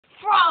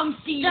from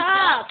season.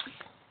 Stop.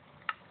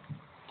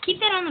 Keep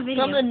that on the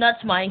video. From the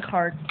nuts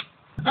minecart.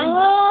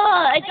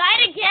 Oh, I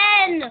died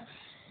again.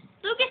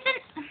 Lucas,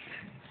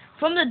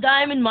 From the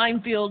diamond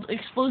minefield,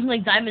 explosions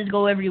like diamonds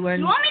go everywhere.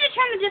 you want me to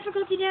turn the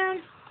difficulty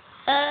down?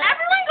 Uh,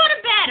 Everyone go to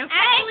bed, okay?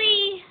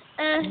 actually,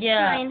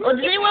 Yeah. fine. Oh,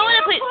 does anyone want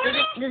to play?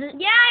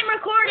 Yeah, I'm You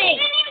recording.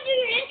 didn't even do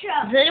your intro.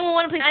 Does anyone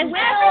want to play? I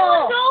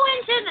will.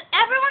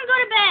 Everyone go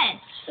to bed.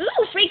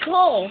 Ooh, free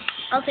coal.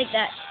 I'll take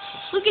that.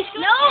 Lucas,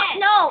 go No, to bed.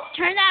 no,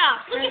 turn that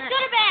off. Lucas, Turn go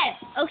that. to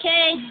bed.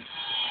 Okay.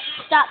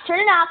 Stop. Turn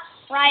it off,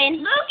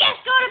 Ryan. Lucas,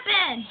 go to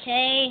bed.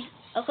 Okay.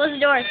 I'll close the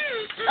doors.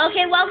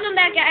 Okay, welcome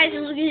back, guys.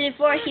 It's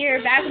Lucas4 here,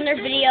 back with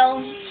another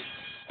video.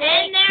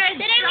 And there's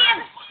Today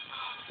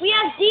we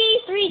have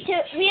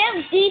D32. We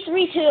have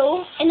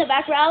D32 in the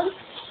background,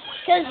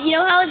 cause you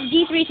know how it's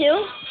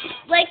D32,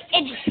 like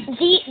it's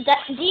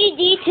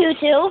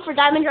DD22 for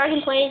Diamond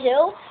Dragon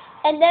 22,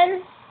 and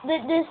then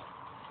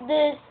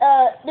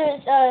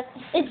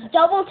it's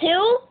double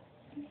 2.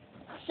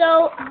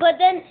 So, but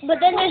then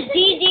there's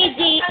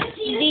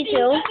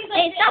D2.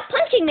 Hey, stop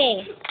punching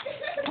me!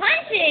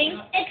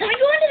 punching. Hey, can we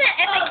go into the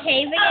epic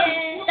cave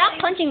again? Stop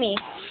punching me.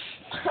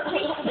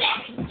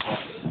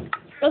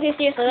 Okay,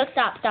 seriously, let's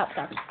stop.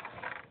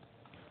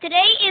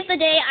 Today is the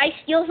day I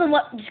steal some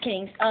weapons. Just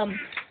kidding.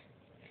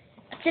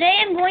 Today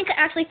I'm going to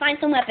actually find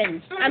some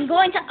weapons. I'm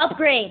going to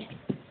upgrade.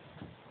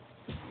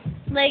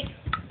 Like,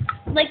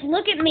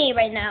 look at me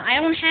right now. I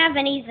don't have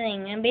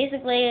anything. I'm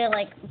basically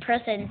like a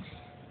person.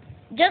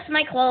 Just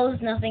my clothes,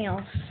 nothing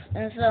else.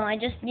 And so I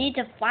just need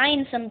to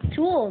find some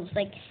tools.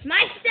 Like,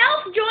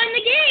 Myself joined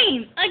the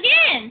game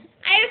again.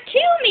 I have 2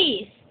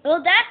 me's.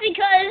 well, that's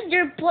because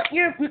you're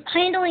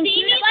handling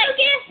See two me, devices.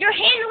 Lucas? You're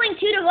handling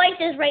 2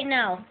 devices right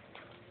now.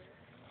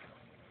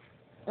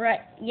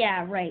 Right.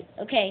 Yeah. Right.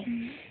 Okay.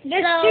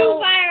 There's So,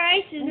 2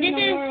 FireIce's in This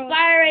the is world.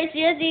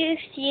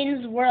 FireIce's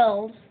 16's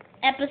World,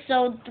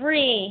 Episode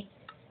 3.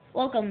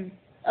 Welcome.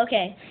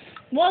 Okay.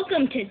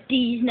 Welcome to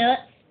D's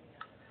Nuts.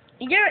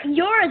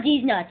 You're a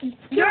D's nuts.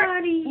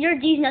 Daddy. You're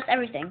D's nuts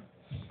everything.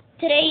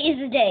 Today is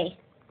the day.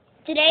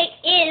 Today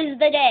is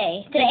the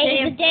day.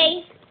 Today is the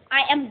day I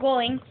am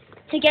going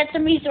to get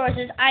some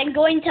resources. I'm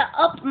going to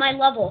up my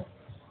level.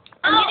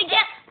 I'm gonna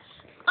get.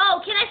 Oh,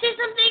 can I say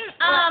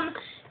something?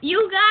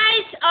 You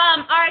guys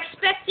are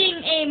expecting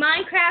a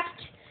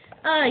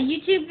Minecraft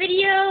YouTube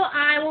video.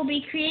 I will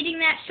be creating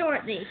that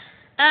shortly.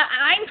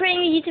 I'm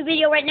creating a YouTube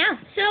video right now.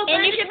 So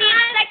And you should be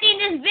expecting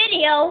this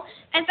video.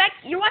 In fact,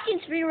 you're watching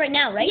this video right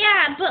now, right?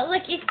 Yeah, but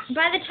like if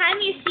by the time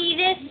you see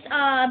this,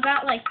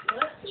 about like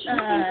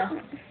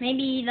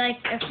maybe like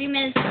a few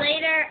minutes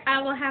later,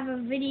 I will have a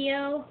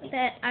video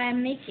that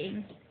I'm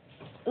making.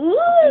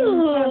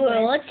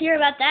 Ooh, let's hear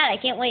about that. I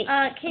can't wait.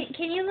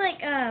 Can you like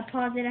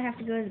pause it? I have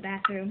to go to the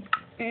bathroom.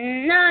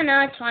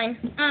 No, it's fine.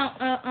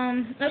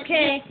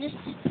 Okay. Just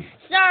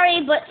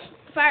sorry, but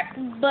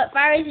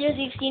FireIce's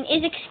 16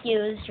 is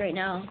excused right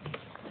now.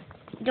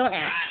 Don't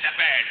ask.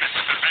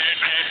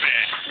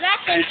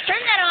 Sebastian,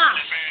 turn that off.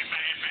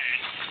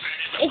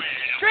 It's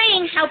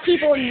strange how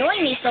people annoy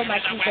me so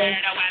much these days.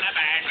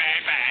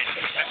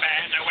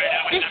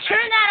 Just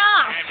turn that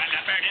off.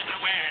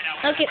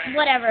 Okay,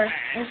 whatever.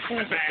 I'm just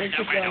gonna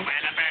keep going.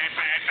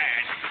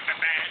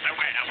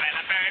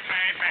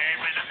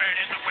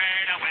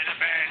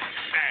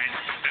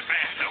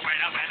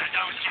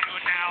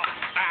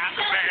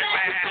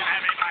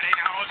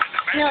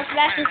 No,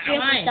 Sebastian,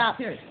 seriously, stop.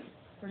 Here,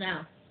 for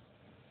now.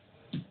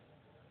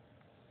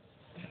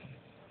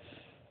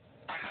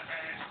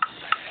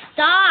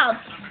 Stop!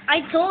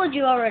 I told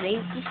you already.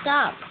 Just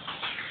stop.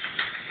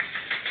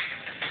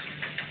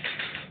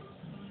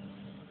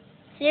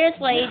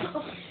 Seriously.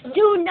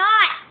 Do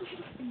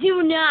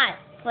not,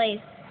 please.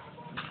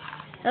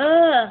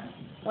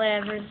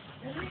 Whatever.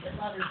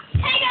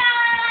 Hey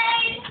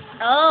guys!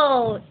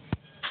 Oh.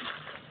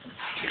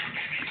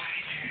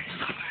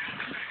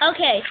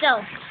 Okay,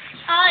 so.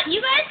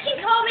 You guys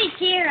can call me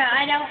Kira.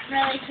 I don't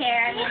really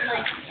care. I mean,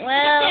 like,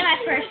 Well. say my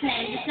first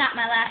name, just not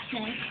my last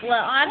name.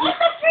 Well, What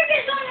the frick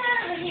is going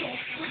on over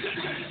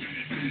here?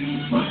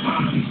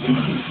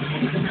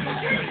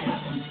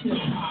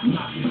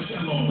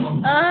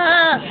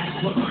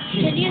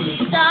 Can you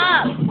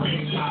stop?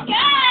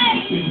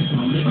 Guys!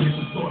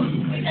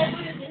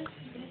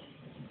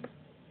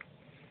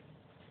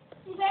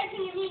 You better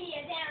turn your media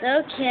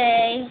down.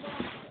 Okay.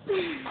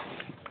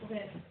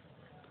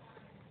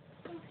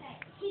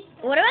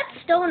 What about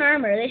stone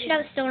armor? They should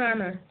have stone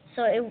armor.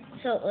 So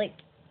like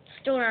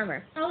stone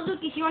armor. Oh,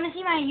 Lucas, you want to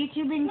see my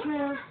YouTube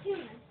intro?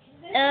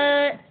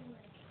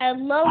 I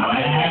love.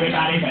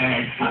 Everybody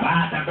beg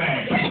about the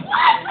beg.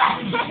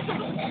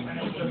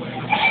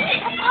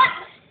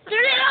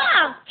 Turn it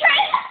off!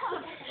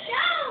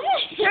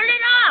 Turn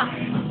it off!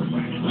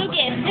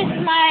 Lucas, this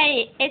is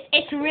my.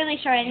 It's really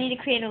short. I need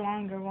to create a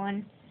longer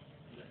one.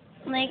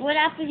 Like, what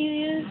app did you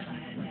use?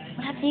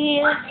 What app did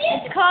you use?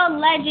 It's called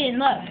Legend.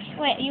 Look,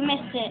 wait, you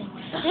missed it.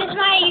 This is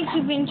my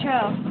YouTube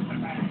intro.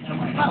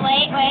 But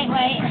wait.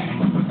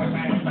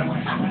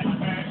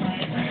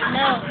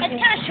 No. It's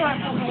kind of short,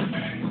 but wait.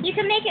 You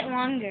can make it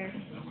longer.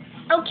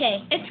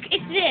 Okay.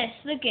 It's this,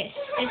 Lucas.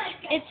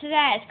 It's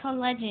that. It's called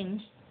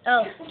Legends.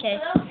 Oh, okay.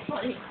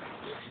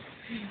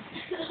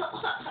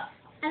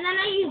 And then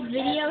I use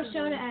Video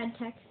Show to add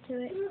text to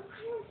it.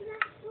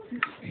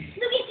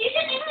 Lucas, you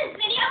should name this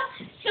video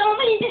So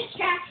Many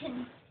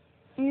Distractions.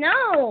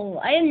 No,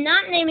 I am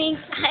not naming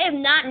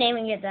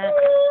it that.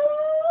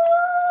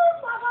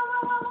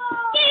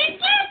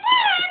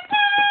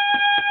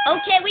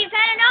 Okay, we've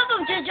had enough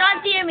of the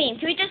John Cena meme.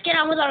 Can we just get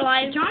on with our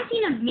lives? John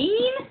Cena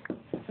meme?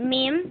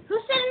 Meme? Who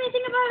said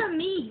anything about a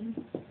meme?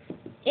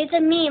 It's a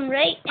meme,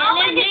 right?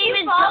 And his name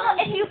is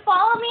If you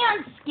follow me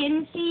on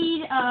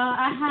SkinSeed,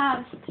 I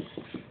have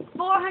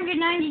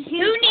 492 Who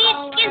needs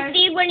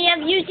SkinSeed when you have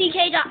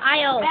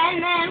UTK.io?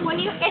 And then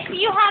if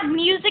you have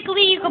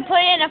Musically, you can put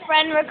in a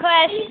friend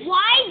request.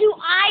 Why do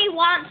I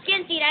want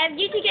SkinSeed? I have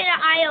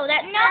UTK.io.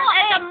 That's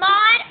a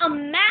mod, a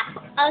map,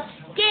 a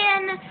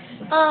skin,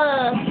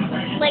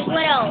 like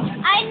what else?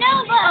 I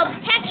know, but A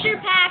texture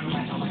pack,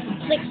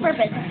 like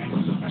perfect.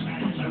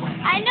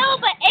 I know,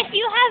 but if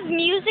you have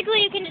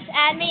Musically, you can just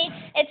add me.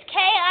 It's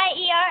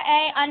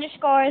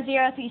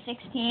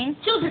KIERA_0316.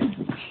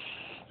 Children.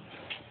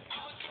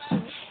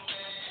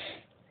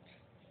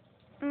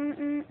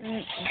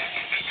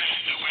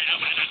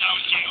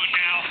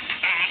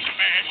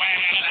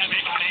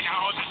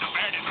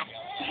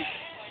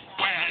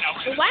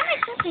 Why am I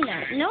pressing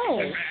that?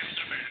 No.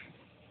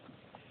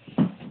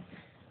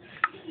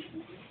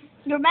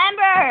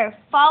 Remember,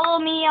 follow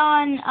me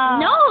on.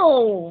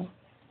 No.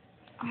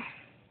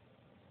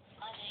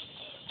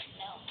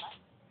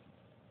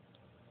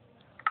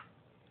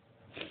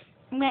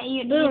 That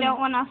you don't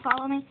want to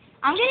follow me.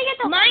 I'm gonna get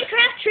the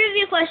Minecraft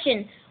trivia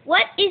question.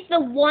 What is the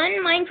one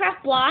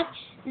Minecraft block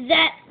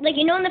that, like,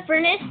 you know, in the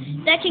furnace,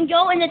 that can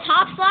go in the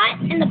top slot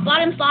and the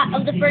bottom slot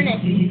of the furnace?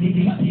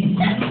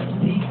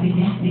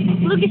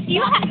 Lucas, do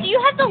you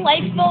have the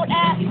Lifeboat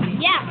app?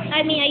 Yeah,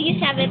 I mean, I used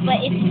to have it,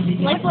 but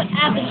its Lifeboat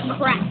app is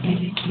crap.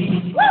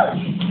 Woo!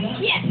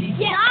 Yes.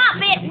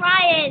 Stop it,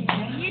 Ryan!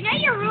 You know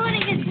you're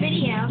ruining this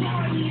video.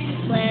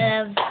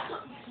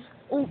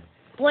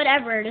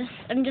 Whatever,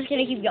 I'm just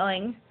gonna keep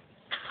going.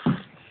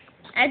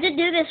 I had to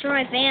do this for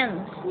my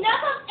fans. Enough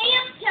of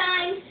amp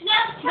time.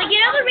 Like, you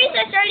know the reason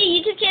I started a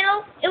YouTube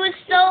channel? It was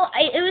so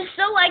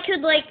I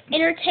could, like,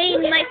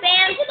 entertain my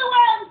fans.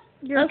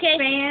 Okay.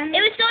 Fans.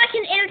 It was so I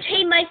can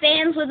entertain my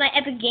fans with my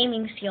epic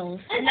gaming skills.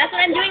 And that's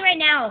what I'm doing right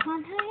now.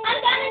 I'm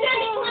gonna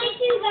Dragon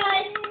 22,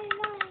 guys.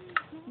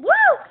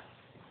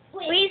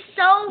 Woo! We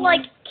so,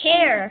 like,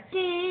 care.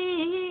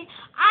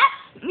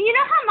 You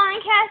know how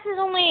Minecraft is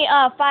only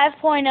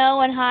 5.0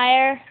 and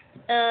higher?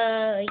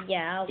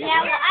 Yeah. Yeah, well,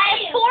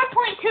 I have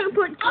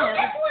 4.2.2.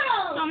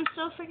 Oh, So I'm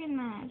so freaking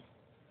mad.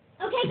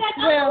 Okay, guys,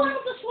 I'm the one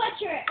with the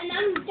sweatshirt, and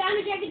I'm down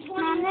to Dragon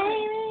 21.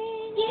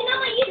 You can know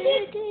my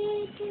YouTube?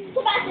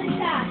 Sebastian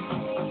Sass.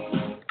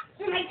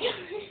 Oh my god.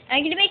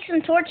 I'm gonna make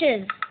some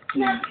torches.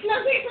 No,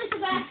 seriously,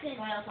 Sebastian.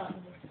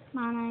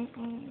 Dun,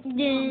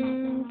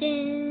 dun,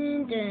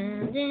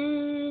 dun,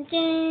 dun,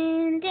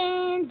 dun,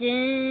 dun,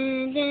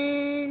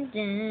 dun,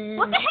 dun.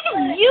 What the heck is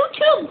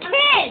YouTube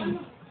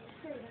Kids?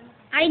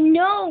 I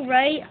know,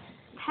 right?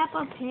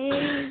 Peppa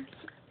Pig.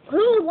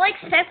 Who likes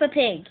Peppa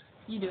Pig?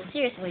 You do.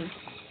 Seriously.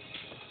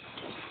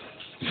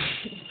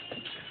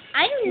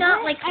 I do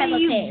not like Peppa What are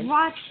you Pig.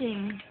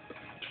 watching?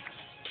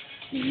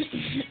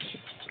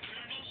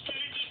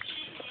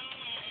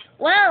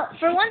 Well,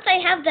 for once I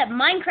have that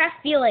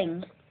Minecraft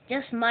feeling.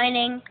 Just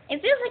mining.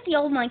 It feels like the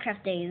old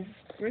Minecraft days.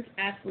 It's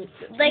absolutely.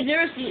 Like,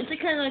 it's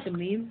kind of like a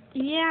meme.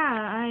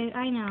 Yeah,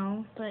 I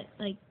know, but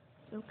like,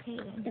 okay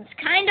then. it's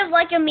kind of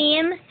like a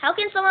meme. How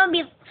can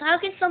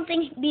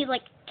something be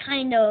like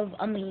kind of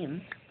a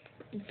meme?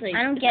 It's like,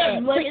 I don't get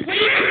it. What is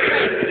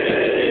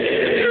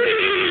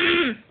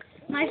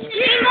My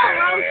screen won't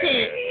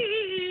rotate.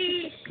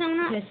 It's so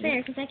not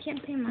fair because I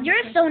can't pay my.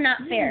 You're so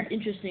not fair.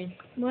 Interesting.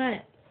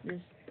 What? This,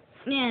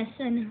 Yes,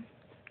 I know.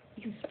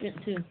 you can sprint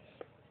too.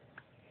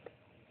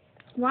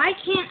 Why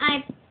can't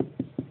I?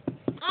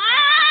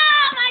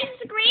 My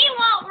screen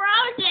won't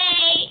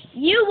rotate.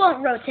 You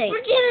won't rotate.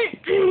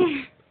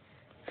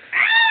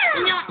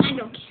 No, I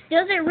don't care.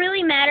 Does it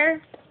really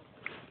matter?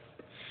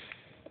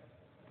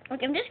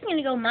 Okay, I'm just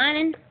gonna go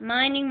mining,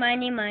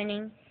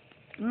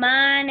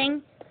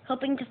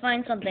 hoping to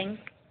find something.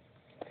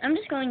 I'm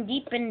just going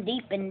deep and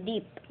deep and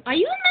deep. Are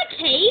you in my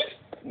cave?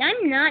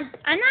 I'm not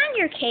in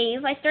your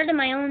cave. I started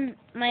my own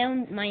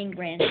mining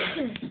brand.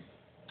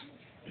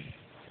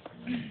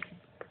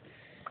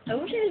 I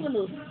wish I had one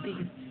of those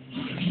big.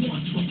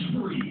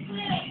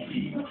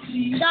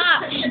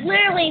 Stop!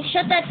 Literally,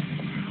 shut that.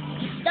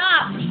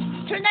 Stop!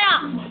 Turn that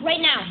off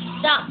right now.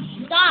 Stop!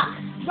 Stop!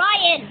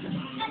 Ryan!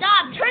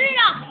 Stop! Turn it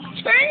off!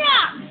 Turn it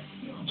off!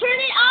 Turn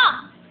it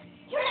off!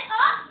 Turn it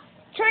off.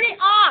 Turn it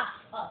off!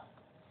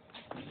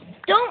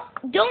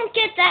 Don't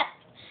get that.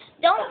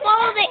 Don't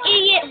follow the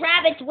idiot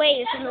rabbit's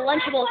ways from the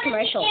Lunchables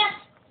commercial.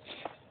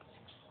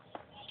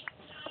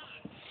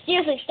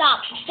 Seriously, stop!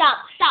 Stop!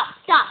 Stop!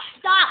 Stop!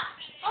 Stop!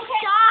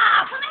 Okay.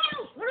 Stop! Come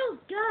out. Oh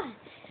God.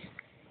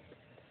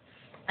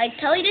 I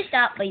tell you to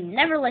stop, but you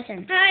never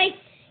listen. Hi.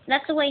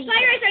 That's the way he...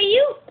 FireIce, are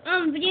you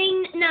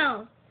videoing?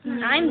 No.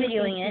 I'm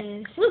videoing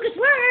it. Lucas,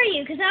 where are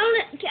you? Because I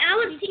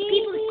want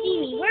people to see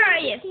me. Where are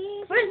you?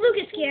 Where's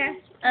Lucas, Kira?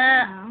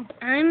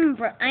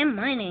 I'm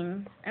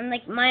mining. I'm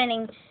like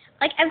mining.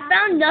 Like I've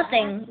found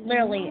nothing,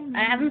 literally.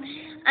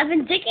 I've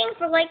been digging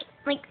for like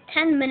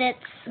 10 minutes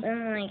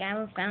and like I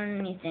haven't found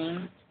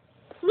anything.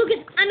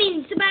 Lucas,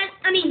 Sebastian,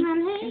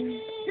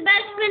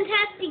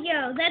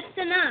 that's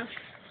enough.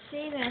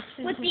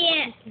 With the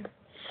ant.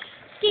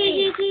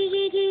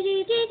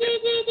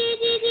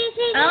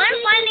 All I'm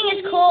finding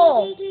is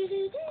coal.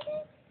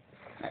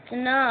 That's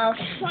enough.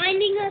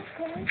 Finding us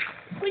coal?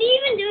 What are you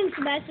even doing,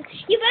 Sebastian?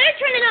 You better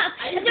turn it off.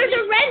 If there's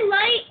a red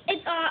light,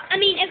 it's off.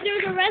 If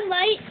there's a red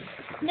light,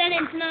 then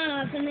it's not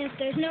off. And if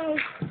there's no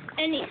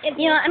I'm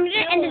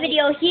gonna end the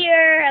video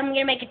here. I'm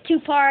gonna make a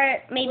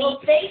 2-part, maybe.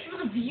 Well, thanks for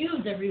the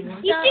views,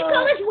 everyone. You should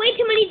call us way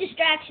too many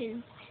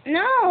distractions.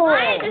 No.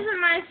 Why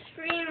isn't my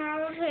screen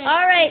all over?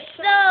 Alright,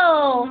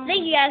 so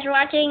thank you guys for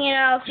watching, and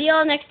I'll see you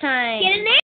all next time. Get in there.